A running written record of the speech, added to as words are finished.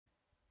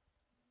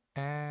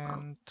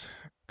And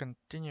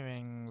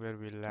continuing where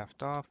we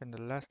left off in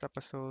the last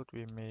episode,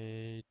 we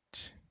made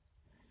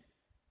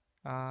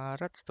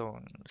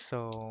redstone.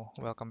 So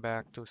welcome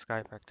back to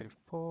SkyFactory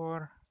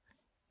 4.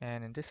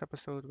 And in this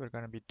episode, we're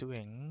gonna be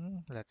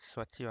doing, let's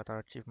see what our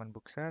achievement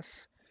book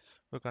says.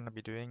 We're gonna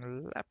be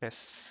doing Lapis.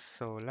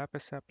 So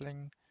Lapis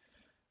Sapling,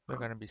 we're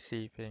gonna be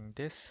saving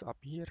this up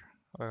here.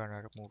 We're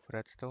gonna remove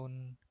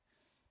redstone.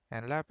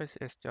 And Lapis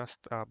is just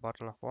a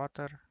bottle of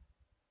water,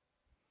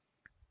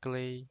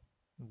 clay,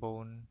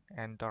 bone,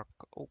 and dark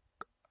oak.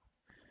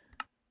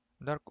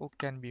 Dark oak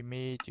can be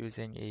made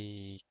using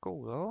a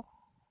coal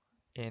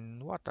in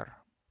water.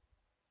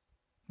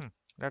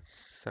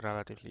 That's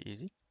relatively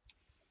easy.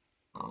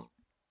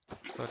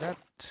 So that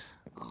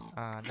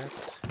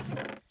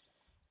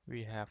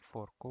we have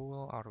 4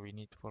 coal, or we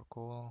need 4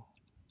 coal.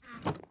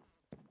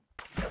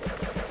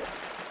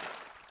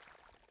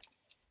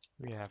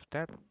 We have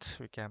that.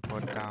 We can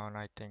put down,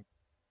 I think,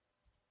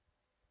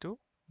 2.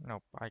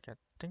 Nope,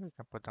 think we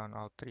can put down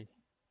all 3.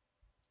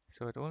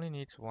 So it only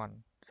needs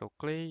 1. So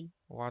clay,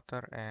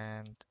 water,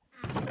 and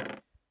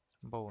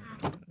bone.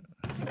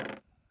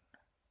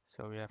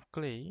 So we have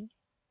clay,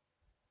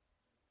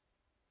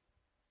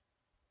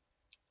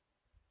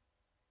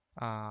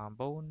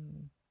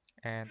 bone,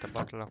 and a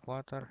bottle of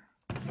water.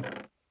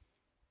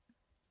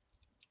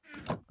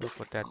 We'll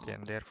put that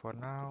in there for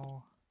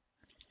now.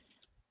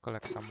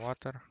 Collect some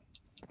water.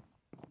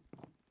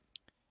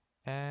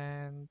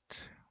 And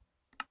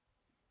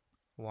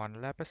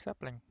 1 lapis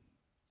sapling.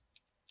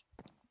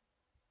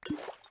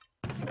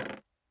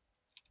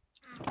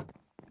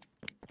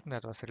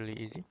 That was really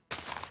easy.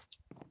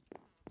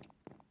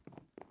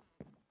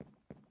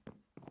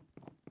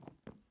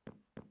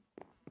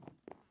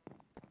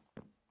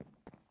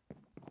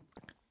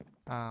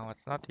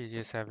 What's not easy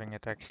is having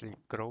it actually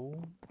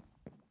grow.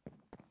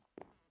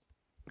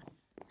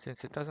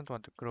 Since it doesn't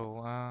want to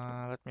grow,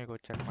 let me go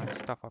check my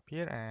stuff up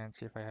here and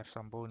see if I have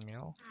some bone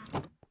meal.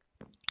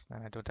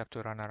 And I don't have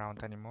to run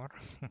around anymore.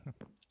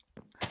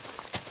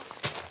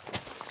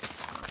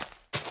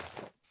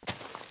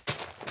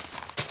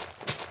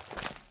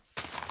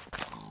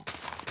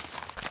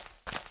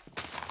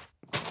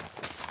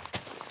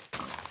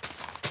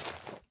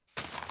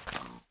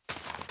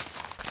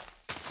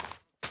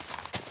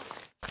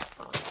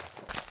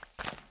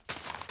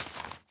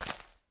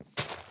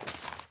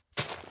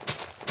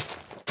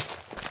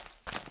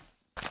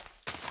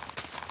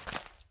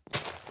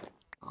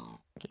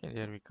 Okay,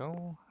 there we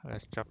go.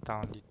 Let's chop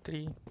down the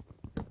tree.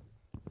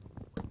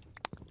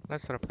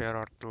 Let's repair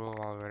our tool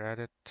while we're at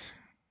it.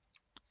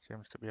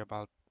 Seems to be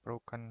about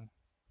broken.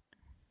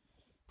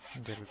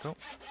 There we go.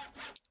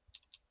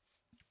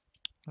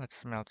 Let's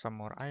smelt some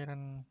more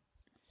iron.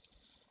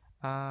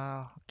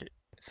 Okay,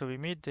 so we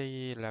made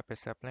the lapis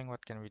sapling.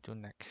 What can we do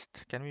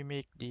next? Can we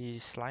make the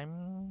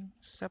slime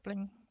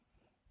sapling?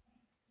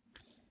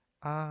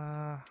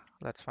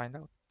 Let's find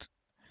out.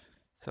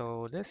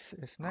 So this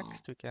is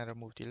next. We can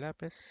remove the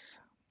lapis.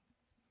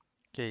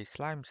 Okay,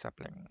 slime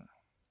sapling.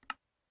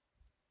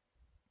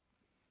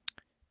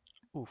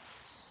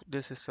 Oof,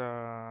 this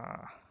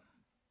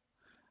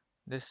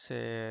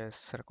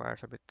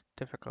requires a bit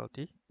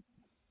difficulty,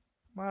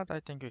 but I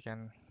think we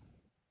can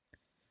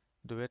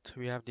do it.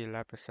 We have the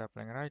lapis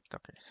sapling, right?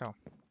 Okay, so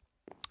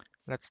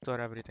let's store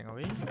everything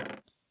away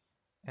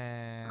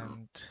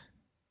and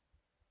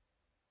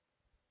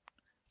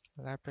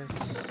lapis,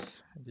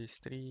 these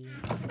 3,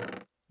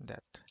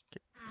 that.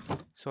 Okay.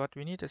 So what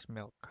we need is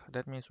milk.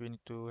 That means we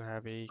need to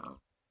have a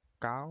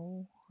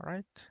cow,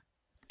 right?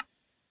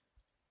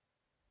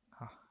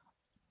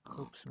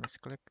 Oops,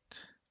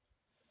 misclicked.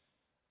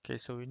 Okay,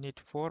 so we need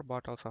 4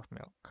 bottles of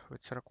milk,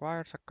 which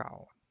requires a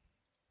cow.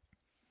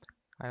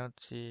 I don't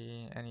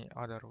see any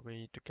other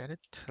way to get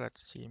it.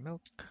 Let's see,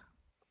 milk.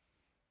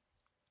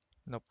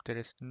 Nope, there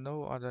is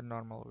no other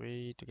normal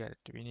way to get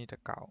it. We need a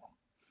cow.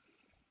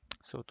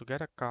 So to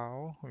get a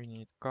cow, we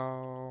need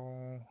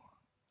cow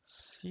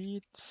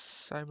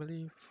seeds, I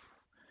believe.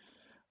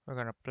 We're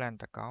gonna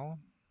plant a cow.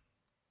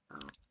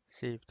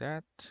 Save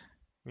that.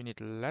 We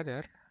need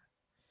leather.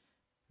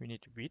 We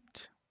need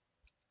wheat.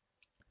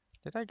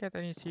 Did I get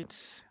any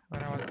seeds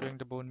when I was doing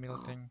the bone meal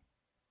thing?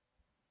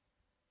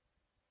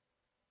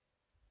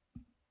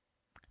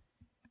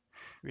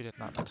 We did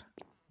not.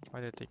 Why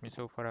did it take me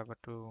so forever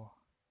to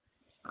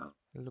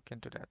look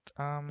into that?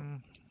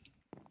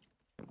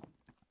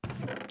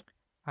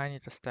 I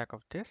need a stack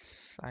of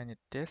this. I need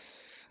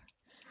this.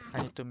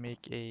 I need to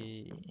make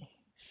a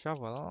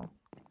shovel.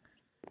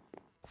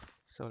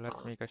 So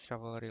let's make a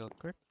shovel real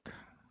quick.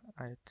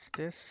 It's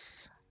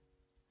this.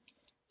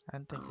 I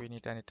don't think we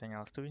need anything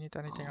else. Do we need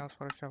anything else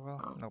for a shovel?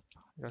 Nope,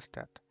 just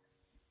that.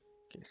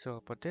 Okay, so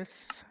I'll put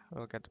this.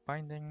 We'll get the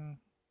binding.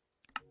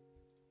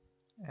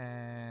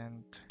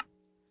 And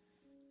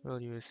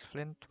we'll use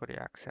flint for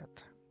the axe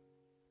head.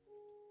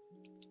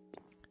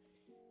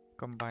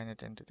 Combine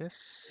it into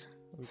this.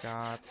 We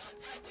got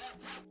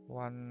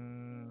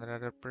one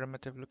rather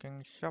primitive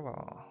looking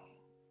shovel.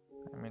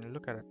 I mean,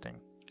 look at that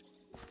thing.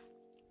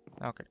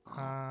 Okay.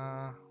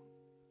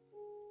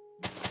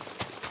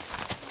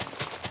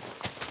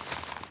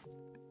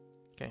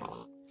 Okay,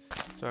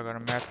 so I'm gonna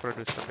mass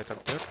produce a bit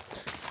of dirt.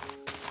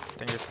 I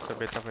think this is a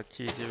bit of a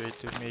cheesy way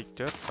to make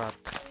dirt, but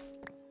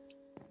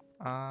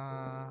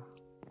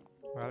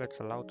well, it's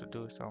allowed to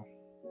do so.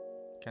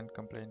 Can't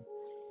complain.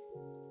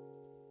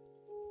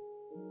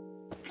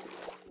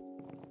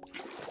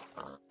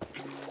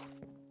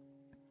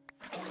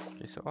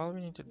 Okay, so all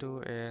we need to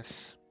do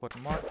is put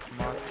mud.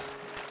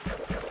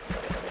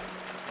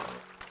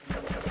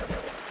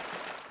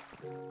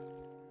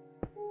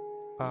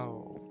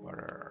 Oh,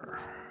 brother.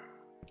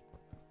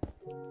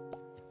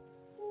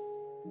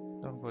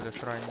 Don't go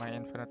destroying my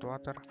infinite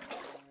water.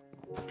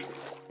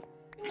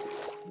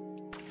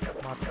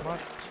 Mud.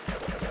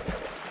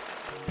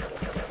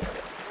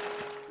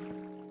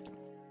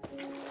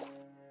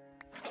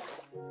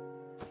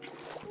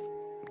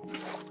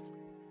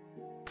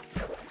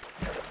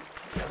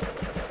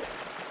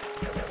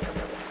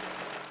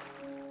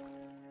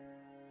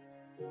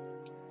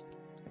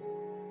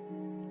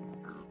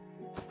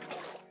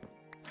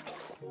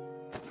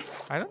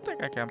 I don't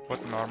think I can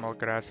put normal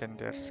grass in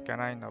this, can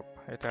I? Nope,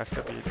 it has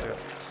to be dirt.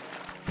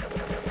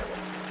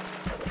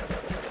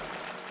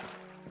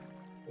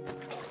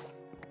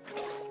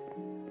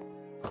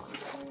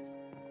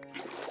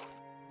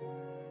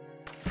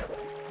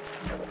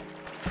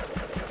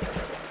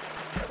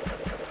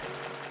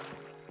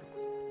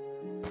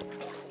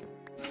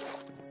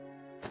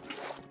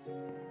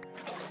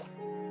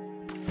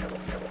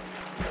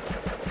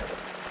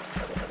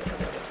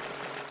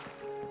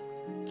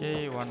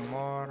 Okay, one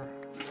more.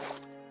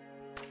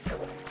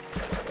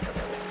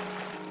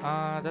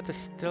 That is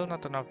still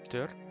not enough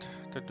dirt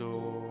to do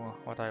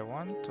what I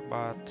want,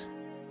 but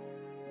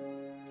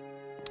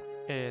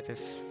it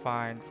is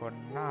fine for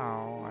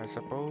now, I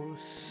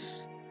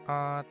suppose.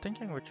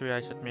 Thinking which way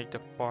I should make the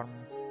farm.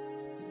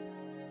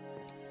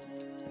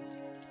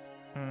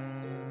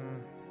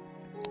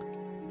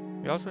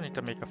 We also need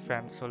to make a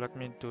fence, so let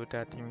me do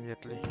that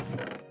immediately.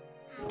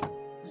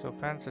 So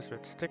fences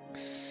with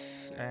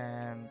sticks,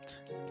 and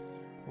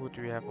what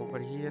do we have over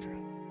here?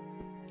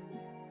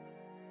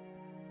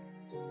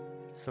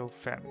 So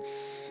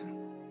fence.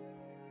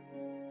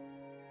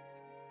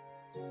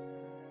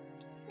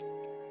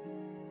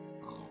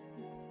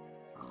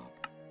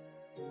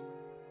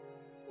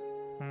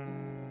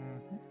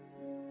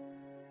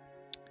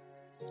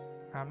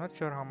 I'm not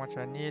sure how much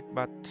I need,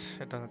 but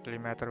it doesn't really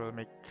matter. We'll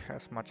make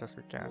as much as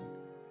we can.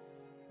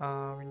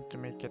 We need to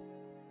make it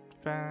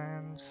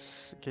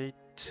fence, gate.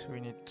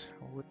 We need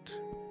wood.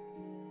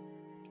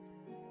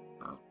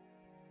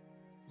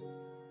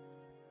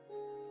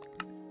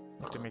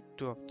 Need to make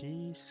 2 of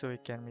these, so we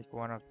can make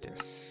 1 of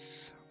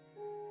this.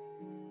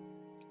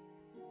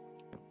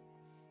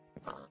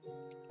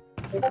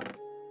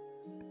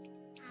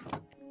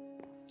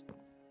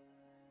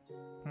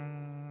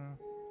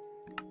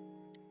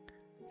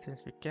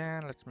 Since we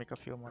can, let's make a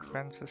few more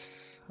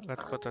fences.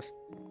 Let's put the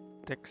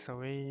sticks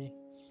away.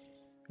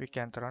 We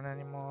can't run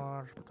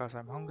anymore because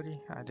I'm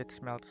hungry. I did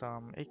smelt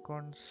some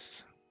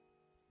acorns.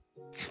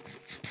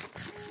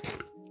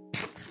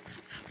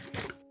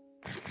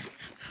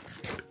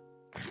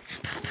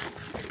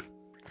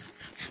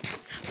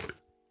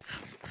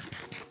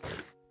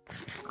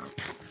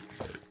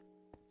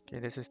 Okay,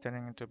 this is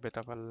turning into a bit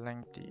of a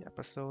lengthy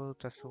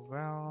episode as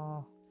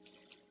well,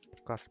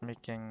 because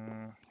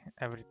making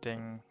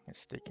everything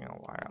is taking a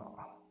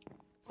while.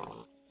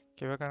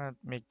 Okay, we're gonna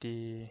make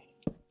the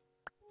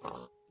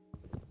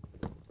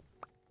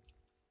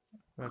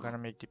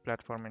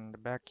platform in the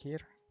back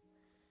here.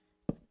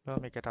 We'll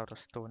make it out of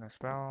stone as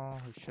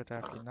well. We should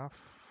have enough.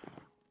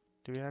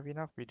 Do we have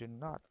enough? We do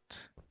not.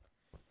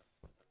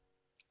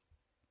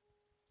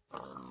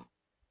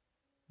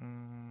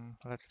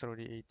 Let's throw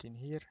the 18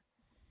 here.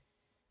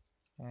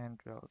 And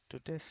we'll do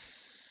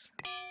this.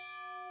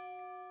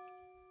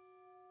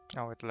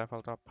 Oh, it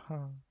leveled up.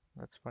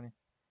 That's funny.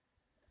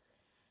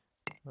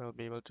 We'll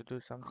be able to do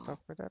some stuff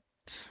with that.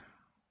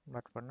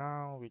 But for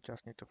now, we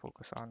just need to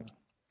focus on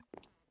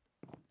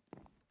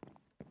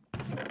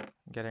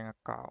getting a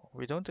cow.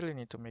 We don't really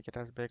need to make it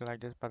as big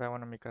like this, but I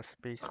want to make a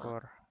space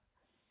for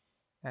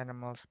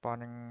animals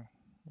spawning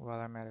while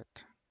I'm at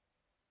it.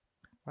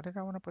 What did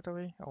I want to put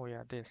away? Oh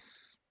yeah,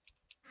 this.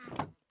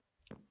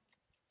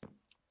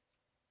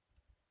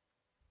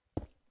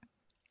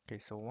 Okay,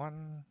 so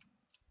 1,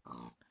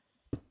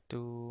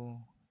 2,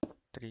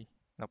 3.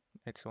 Nope,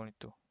 it's only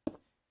 2.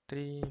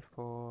 3,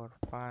 4,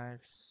 5,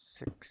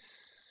 6,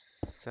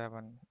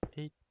 7,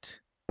 8,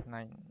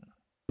 9.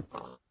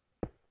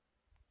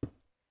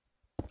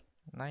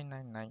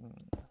 9.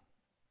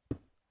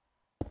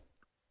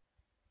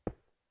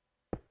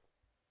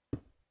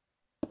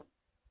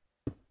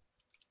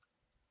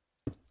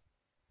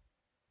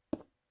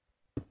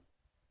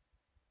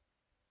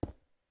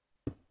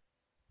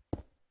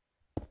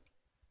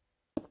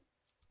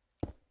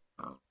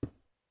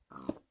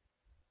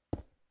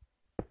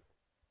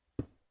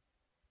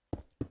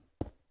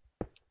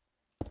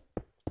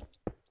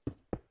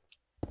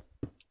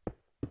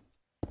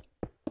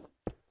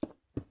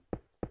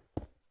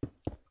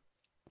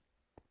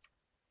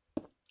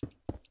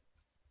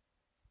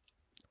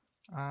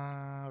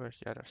 Where's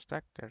the other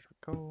stack? There we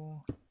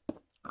go.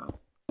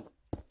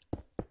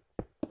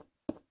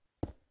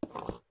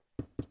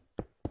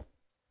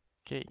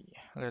 Okay,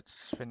 let's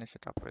finish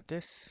it up with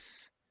this.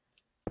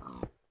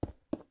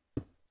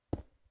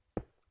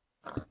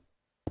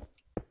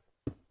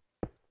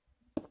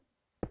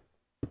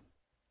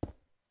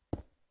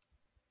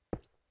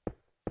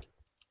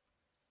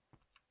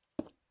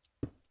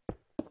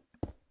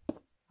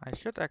 I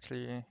should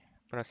actually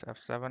press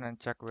F7 and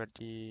check where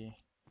the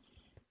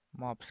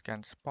mobs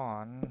can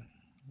spawn,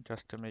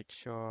 just to make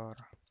sure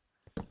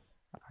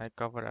I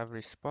cover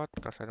every spot,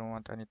 because I don't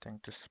want anything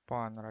to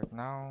spawn right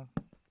now.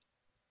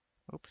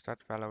 Oops,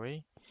 that fell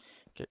away.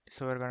 Okay,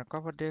 so we're gonna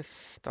cover this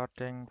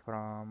starting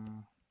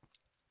from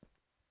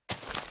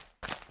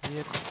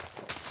here.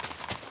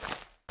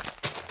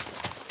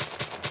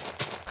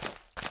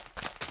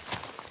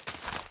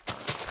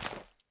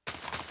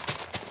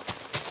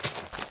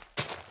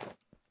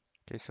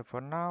 Okay, so for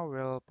now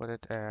we'll put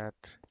it at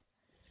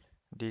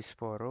these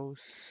 4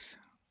 rows.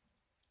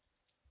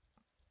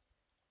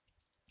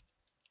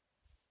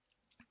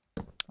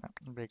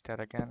 Break that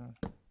again.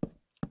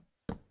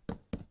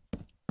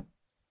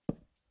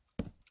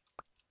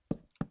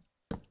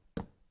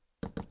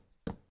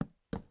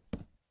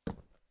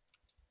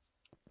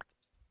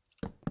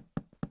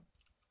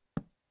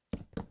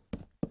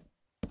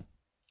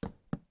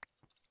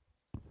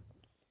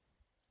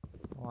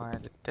 Why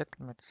did that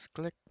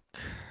misclick?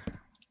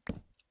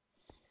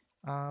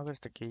 Where's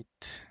the gate?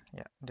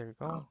 Yeah, there we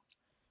go.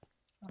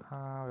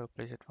 We'll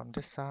place it from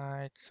this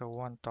side. So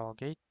 1 tall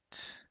gate.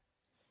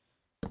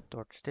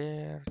 Torch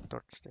there,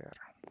 torch there.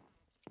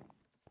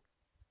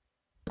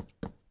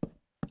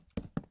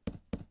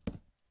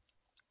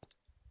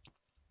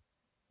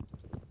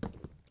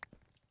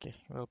 Okay,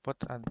 we'll put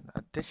an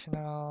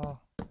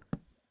additional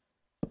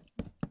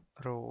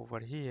row over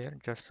here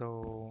just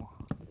so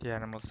the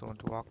animals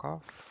don't walk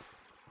off.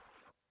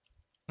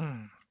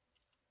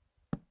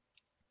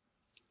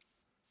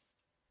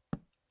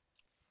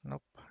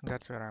 Nope,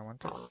 that's where I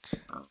want it.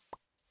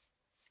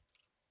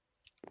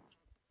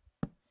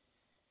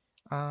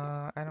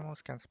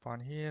 Animals can spawn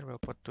here. We'll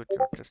put 2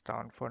 churches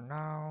down for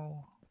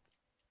now.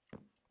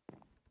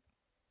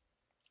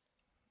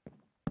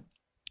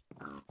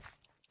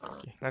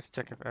 Okay, let's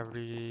check if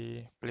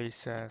every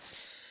place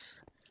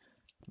has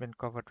been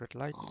covered with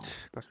light,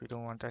 because we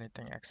don't want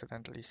anything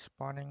accidentally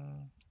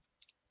spawning.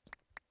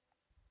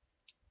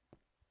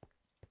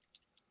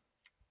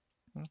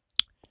 It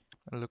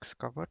looks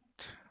covered.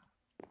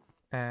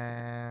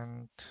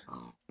 And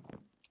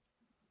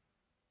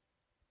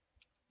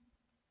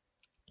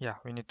yeah,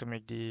 we need to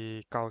make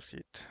the cow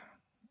seed.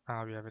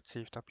 We have it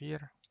saved up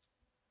here.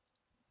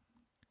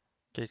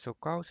 Okay, so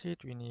cow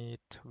seed, we need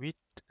wheat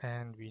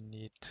and we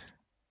need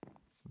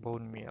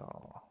bone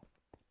meal.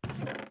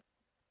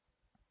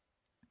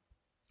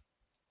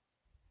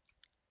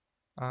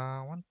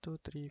 1, 2,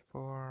 3,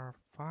 4,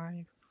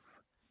 5,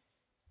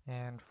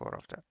 and 4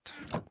 of that.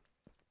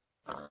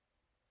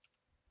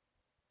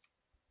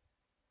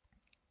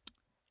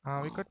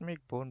 We could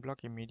make bone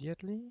block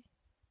immediately,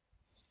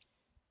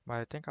 but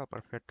I think I'll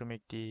prefer to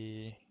make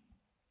the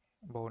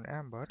bone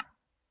amber.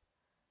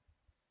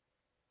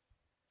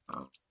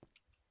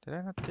 Did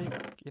I not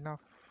take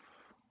enough?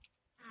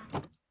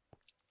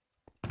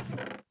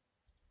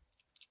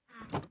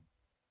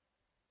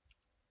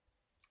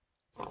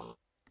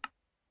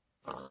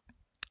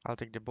 I'll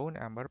take the bone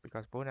amber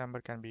because bone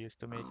amber can be used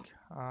to make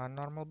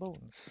normal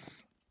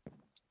bones.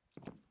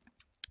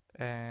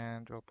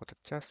 And we'll put a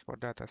chest for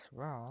that as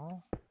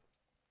well.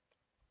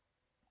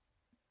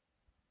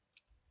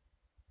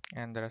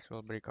 And the rest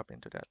will break up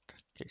into that.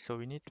 Okay, so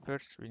we need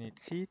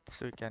seeds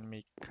so we can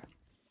make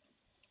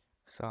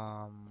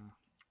some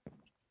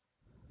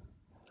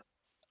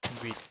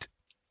wheat.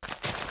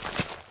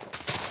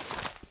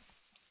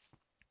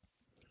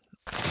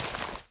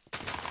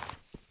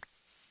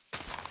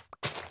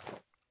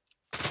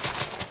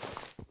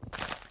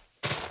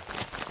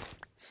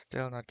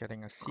 Still not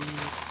getting a seed.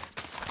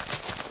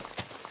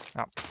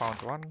 Ah, found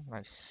one.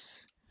 Nice.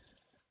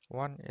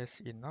 1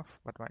 is enough,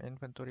 but my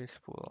inventory is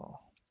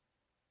full.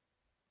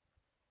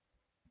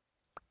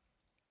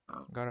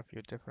 Got a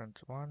few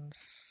different ones.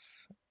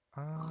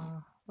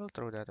 We'll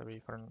throw that away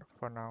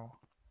for now.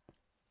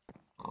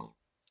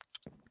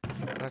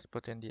 Let's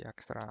put in the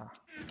extra.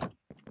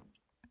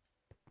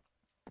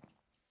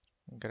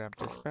 Grab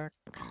this back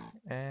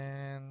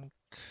and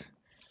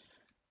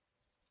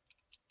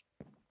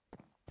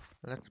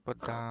let's put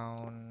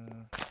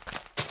down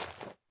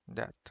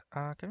that.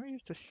 Can we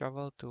use the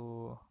shovel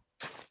to...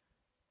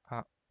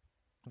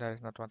 that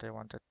is not what I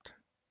wanted.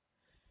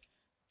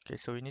 Okay,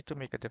 so we need to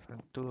make a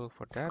different tool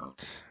for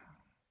that.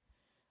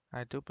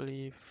 I do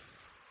believe...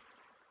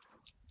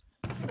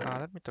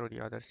 let me throw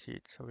the other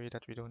seeds away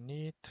that we don't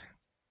need.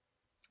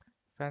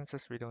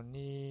 Fences we don't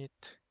need.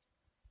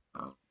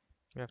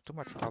 We have too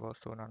much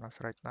cobblestone on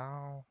us right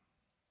now.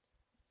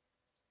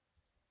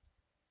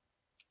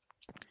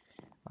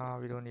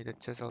 We don't need a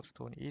chisel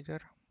stone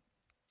either.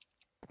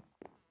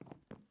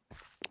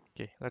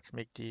 Okay, let's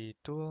make the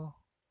tool.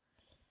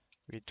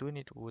 We do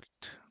need wood.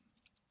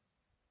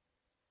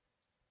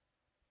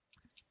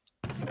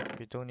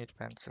 We don't need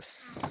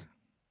fences.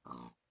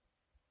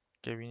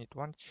 Okay, we need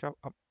one shop.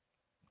 Oh,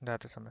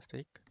 that is a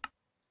mistake.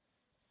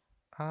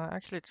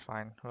 Actually, it's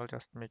fine. We'll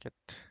just make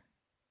it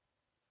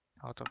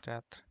out of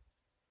that.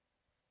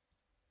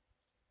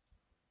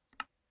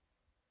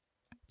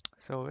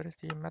 So where is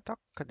the mattock?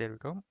 There we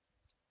go.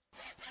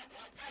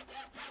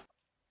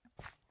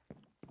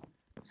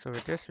 So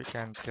with this, we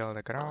can till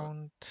the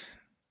ground.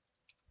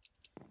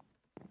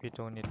 We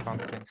don't need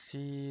pumpkin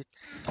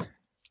seeds.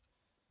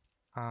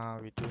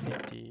 We do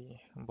need the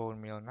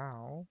bone meal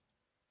now.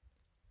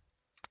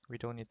 We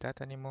don't need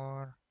that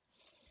anymore.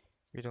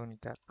 We don't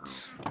need that.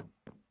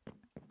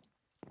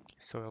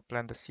 So we'll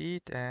plant the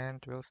seed and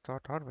we'll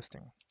start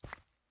harvesting.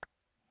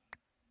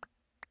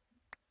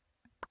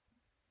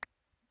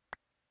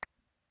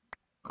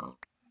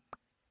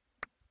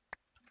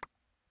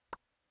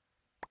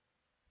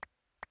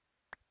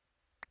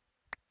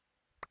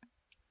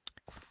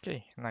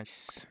 Okay,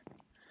 nice.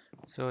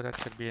 So that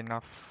should be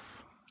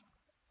enough.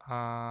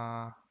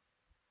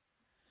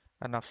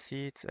 Enough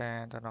seeds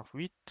and enough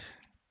wheat.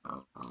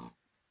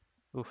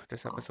 Oof,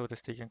 this episode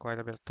is taking quite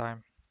a bit of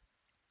time.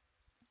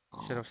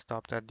 Should have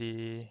stopped at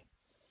the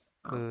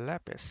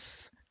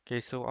Lapis.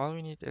 Okay, so all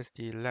we need is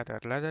the leather.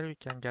 Leather we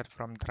can get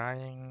from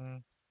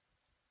drying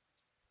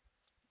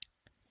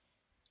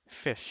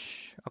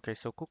fish. Okay,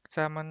 so cooked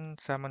salmon.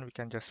 Salmon we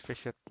can just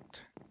fish it.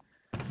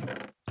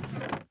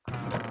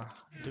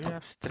 Do we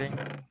have string?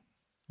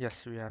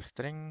 Yes, we have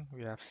string.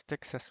 We have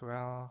sticks as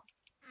well.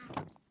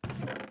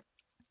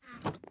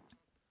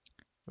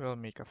 We'll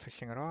make a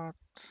fishing rod.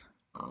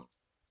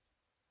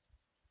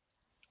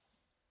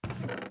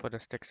 Put the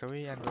sticks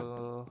away and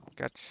we'll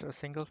catch a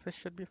single fish,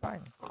 should be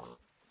fine.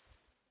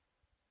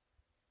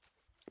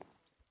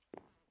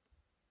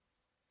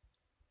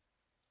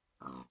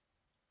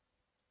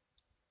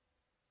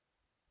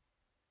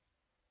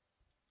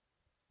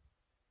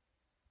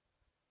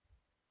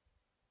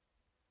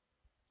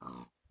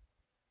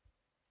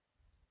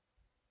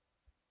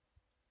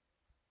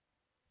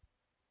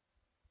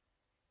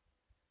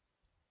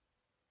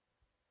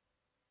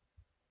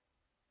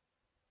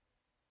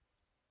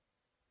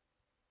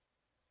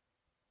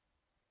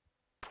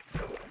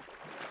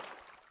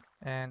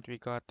 And we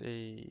got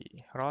a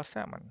raw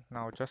salmon.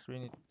 Now we just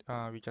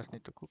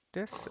need to cook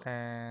this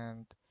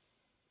and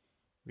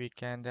we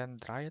can then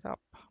dry it up.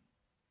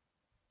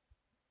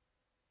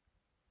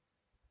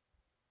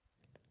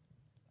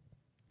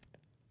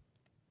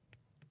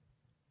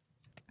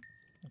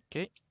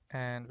 Okay,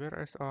 and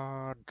where is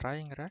our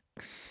drying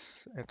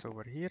racks? It's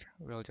over here.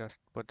 We'll just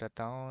put that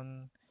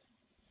down.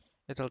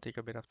 It'll take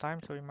a bit of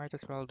time, so we might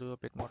as well do a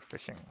bit more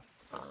fishing.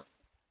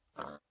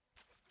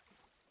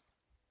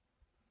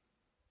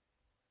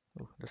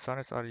 Ooh, the sun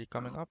is already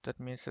coming up. That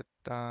means that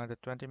the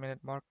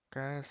 20-minute mark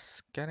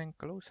is getting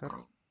closer.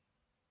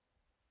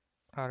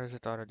 Or is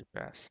it already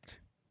past?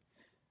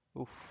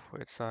 Oof,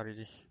 it's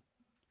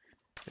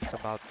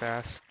about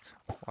past.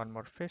 One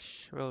more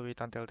fish. We'll wait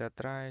until that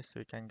dries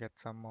so we can get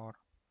some more.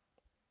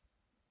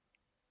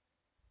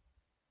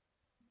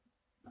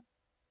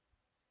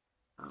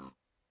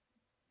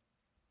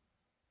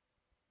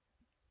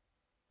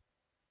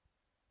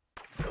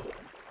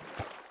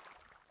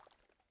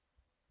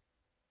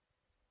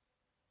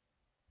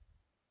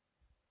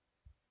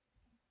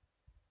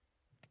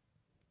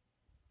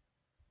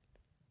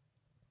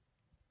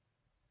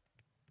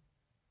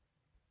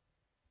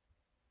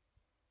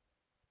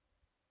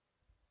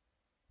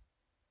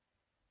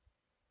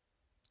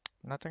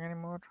 Nothing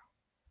anymore.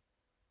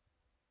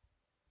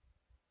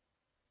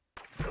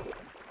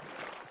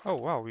 Oh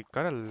wow, we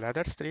got a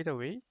ladder straight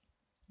away.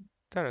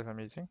 That is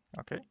amazing.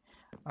 Okay.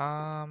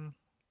 Um,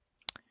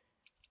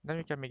 then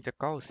we can make the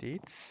cow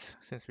seeds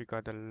since we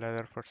got the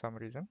leather for some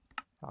reason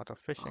out of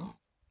fishing.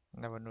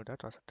 Never knew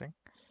that was a thing.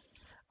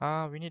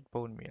 We need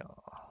bone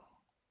meal.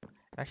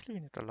 Actually,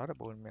 we need a lot of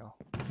bone meal.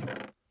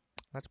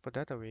 Let's put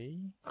that away.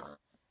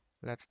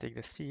 Let's take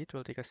the seed.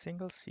 We'll take a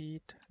single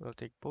seed. We'll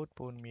take both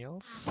bone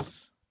meals.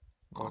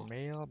 Bone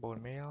meal,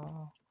 bone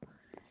meal.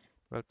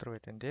 We'll throw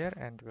it in there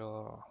and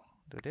we'll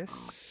do this.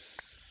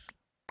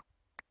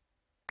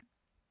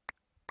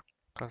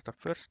 Because the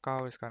first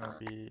cow is gonna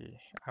be...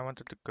 I want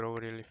it to grow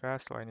really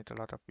fast, so I need a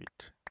lot of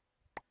wheat.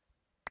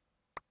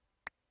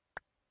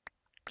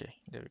 Okay,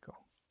 there we go.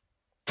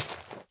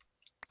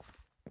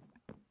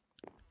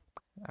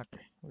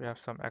 Okay, we have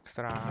some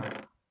extra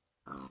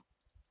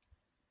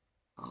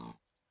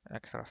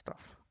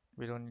stuff.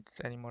 We don't need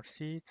any more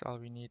seeds. All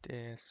we need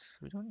is...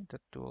 We don't need the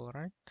tool,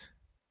 right?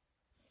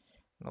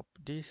 Nope,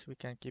 these we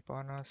can keep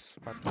on us,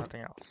 but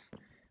nothing else.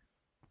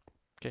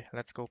 Okay,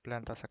 let's go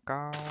plant us a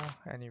cow.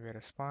 Anywhere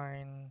is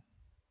fine.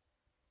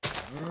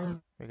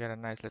 We get a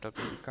nice little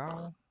baby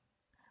cow.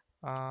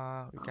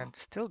 We can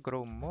still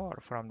grow more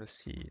from the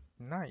seed.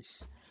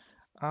 Nice.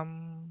 Yeah,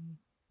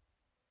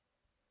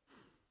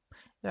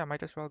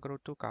 might as well grow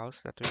 2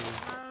 cows that way.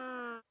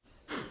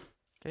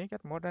 Can you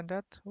get more than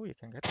that? Oh, you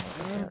can get more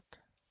than that.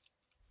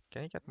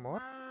 Can you get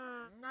more?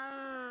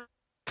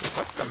 What?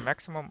 What's the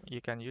maximum you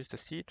can use the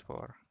seed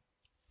for?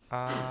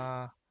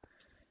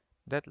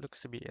 That looks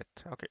to be it.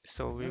 Okay,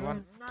 so we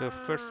want the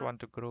first one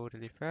to grow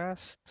really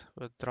fast.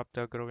 We'll drop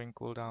the growing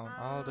cooldown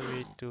all the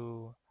way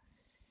to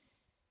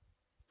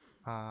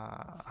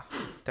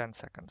 10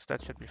 seconds.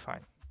 That should be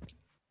fine.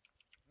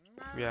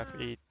 We have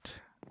 8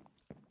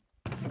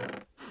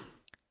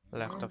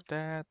 left of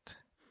that.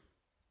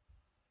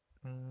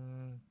 We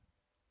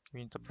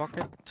need a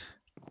bucket.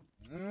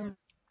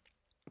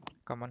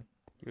 Come on,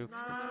 you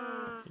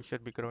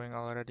should be growing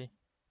already.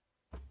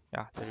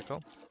 Yeah, there we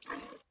go.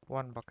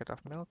 1 bucket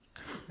of milk,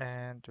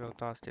 and we'll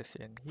toss this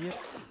in here.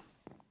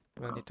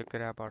 We'll need to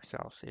grab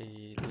ourselves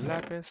a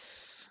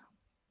lapis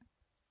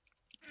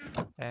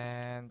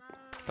and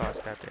toss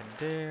that in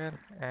there,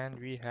 and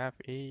we have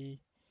a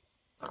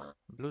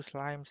blue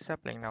slime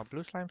sapling. Now,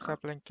 blue slime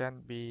sapling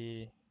can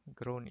be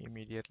grown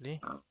immediately.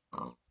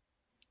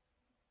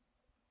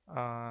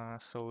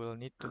 So we'll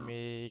need to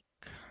make,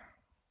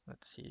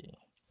 let's see,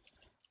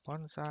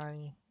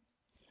 bonsai.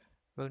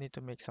 We'll need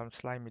to make some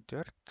slimy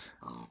dirt.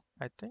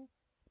 I think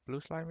blue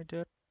slimy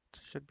dirt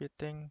should be a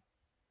thing.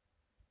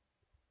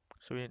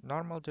 So we need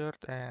normal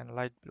dirt and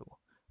light blue.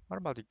 What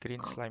about the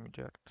green slimy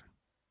dirt?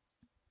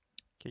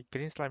 Okay,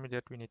 green slimy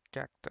dirt, we need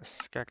cactus.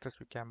 Cactus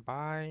we can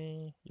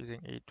buy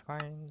using 8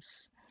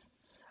 vines.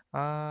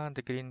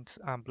 The green,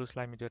 blue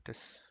slimy dirt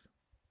is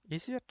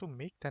easier to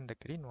make than the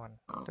green one.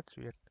 That's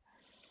weird.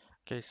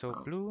 Okay, so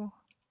blue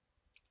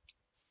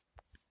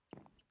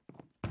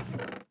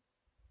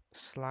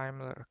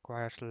slime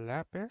requires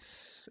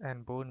lapis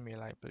and bone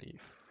meal, I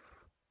believe.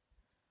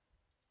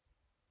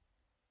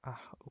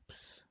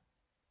 Oops.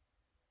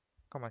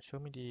 Come on, show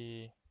me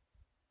the...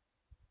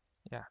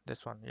 Yeah,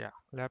 this one. Yeah,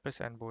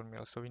 lapis and bone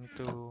meal. So we need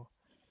to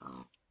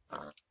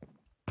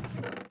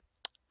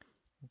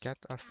get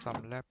us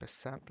some lapis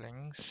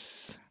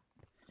saplings.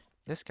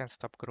 This can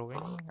stop growing.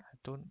 I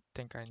don't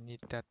think I need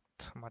that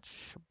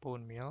much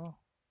bone meal.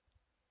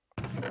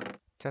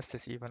 Chest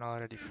is even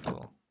already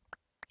full.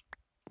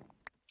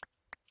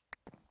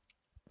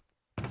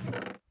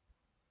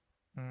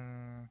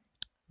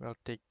 We'll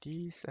take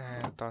these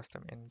and toss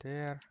them in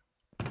there.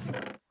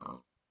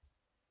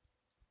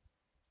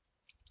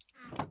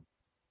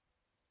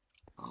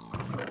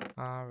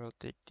 We'll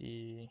take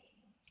the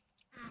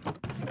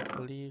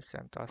leaves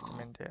and toss them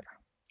in there.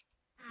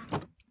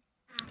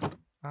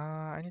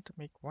 I need to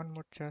make 1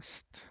 more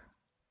chest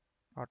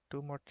or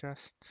 2 more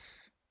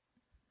chests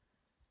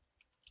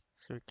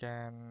so we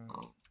can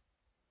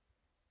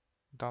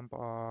dump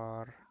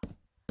our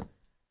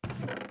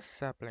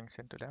saplings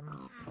into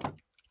them.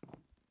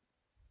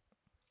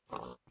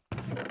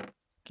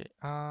 Okay,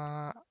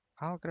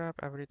 I'll grab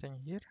everything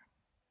here.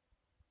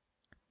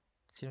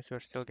 Seems we're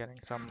still getting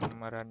some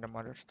random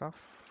other stuff.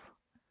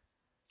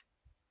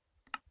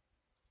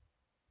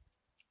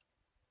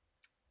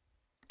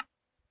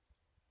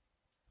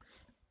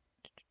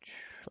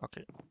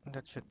 Okay,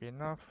 that should be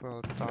enough.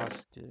 We'll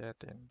toss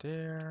that in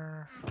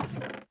there.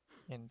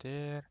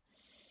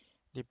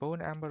 The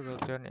bone amber will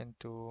turn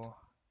into...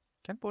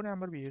 Can bone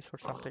amber be used for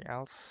something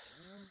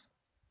else?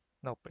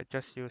 Nope, it's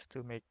just used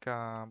to make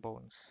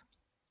bones.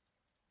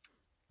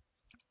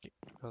 Okay,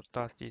 we'll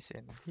toss these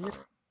in here.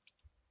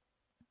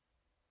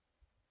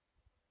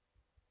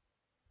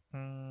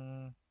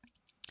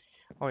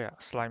 Oh yeah,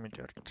 slimy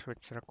dirt,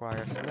 which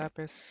requires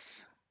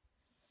lapis.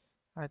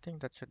 I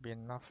think that should be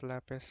enough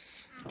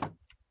lapis.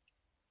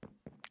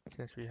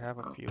 Since we have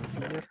a few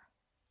here.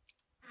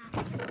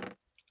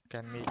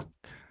 Can make...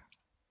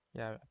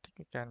 Yeah, I think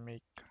we can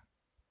make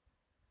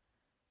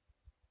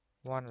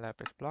 1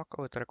 lapis block.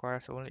 Oh, it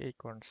requires only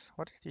acorns.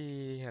 What is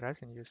the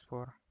resin used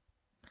for?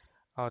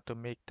 Oh, to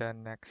make the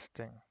next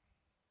thing.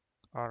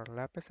 Or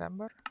lapis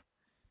amber?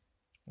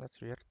 That's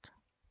weird.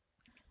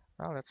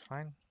 Well, that's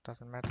fine.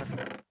 Doesn't matter.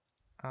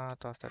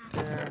 Toss that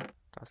there.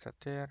 Toss that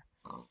there.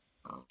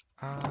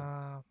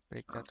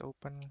 Break that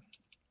open.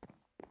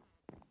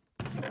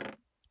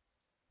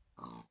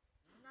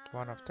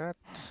 1 of that.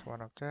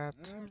 1 of that.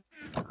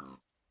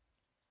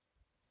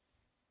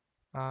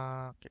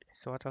 Okay,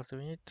 so what else do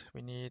we need?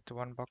 We need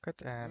 1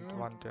 bucket and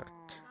 1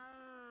 dirt.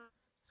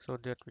 So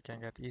dirt we can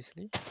get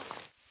easily.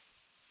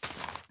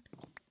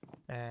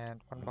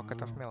 And 1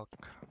 bucket of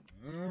milk.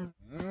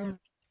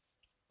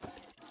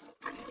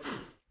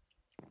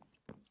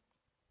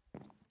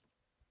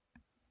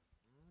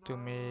 To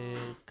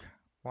make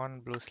 1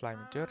 blue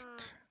slime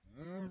dirt.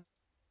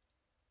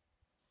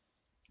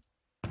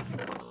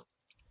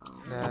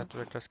 That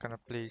we're just gonna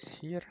place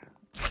here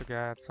to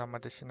get some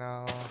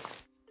additional...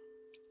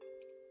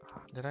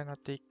 Did I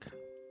not take?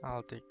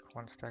 I'll take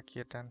 1 stack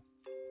here then.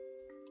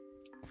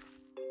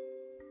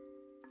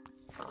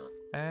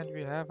 And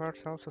we have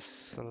ourselves a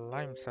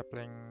slime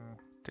sapling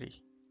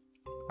tree.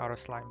 Or a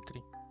slime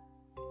tree.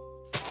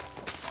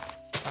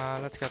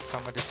 Let's get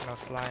some additional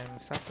slime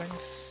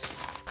saplings.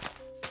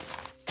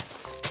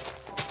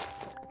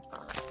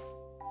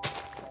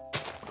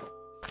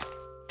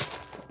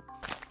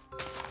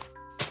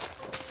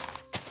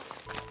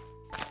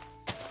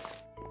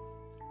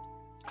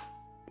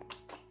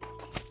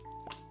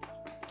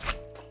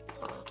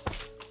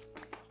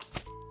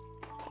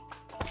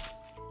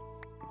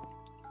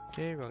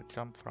 Okay, we'll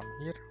jump from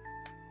here.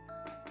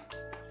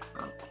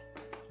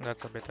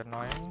 That's a bit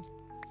annoying.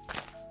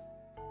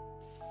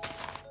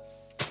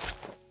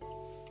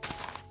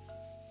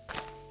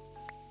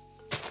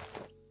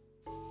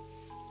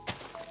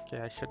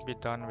 Okay, I should be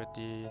done with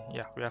the...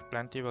 Yeah, we have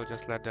plenty. We'll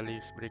just let the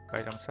leaves break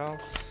by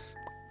themselves.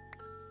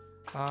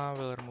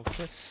 We'll remove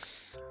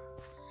this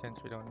since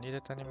we don't need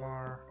it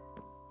anymore.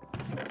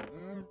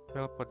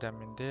 We'll put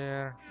them in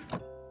there.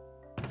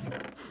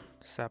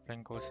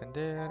 Sapling goes in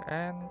there,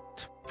 and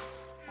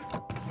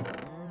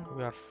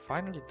we are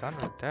finally done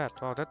with that.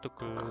 Wow, that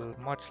took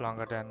much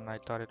longer than I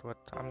thought it would.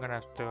 I'm gonna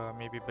have to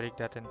maybe break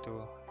that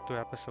into 2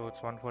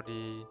 episodes, one for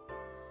the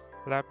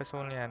Lapis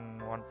only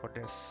and one for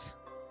this.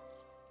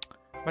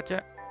 But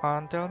yeah,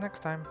 until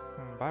next time,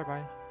 bye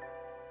bye.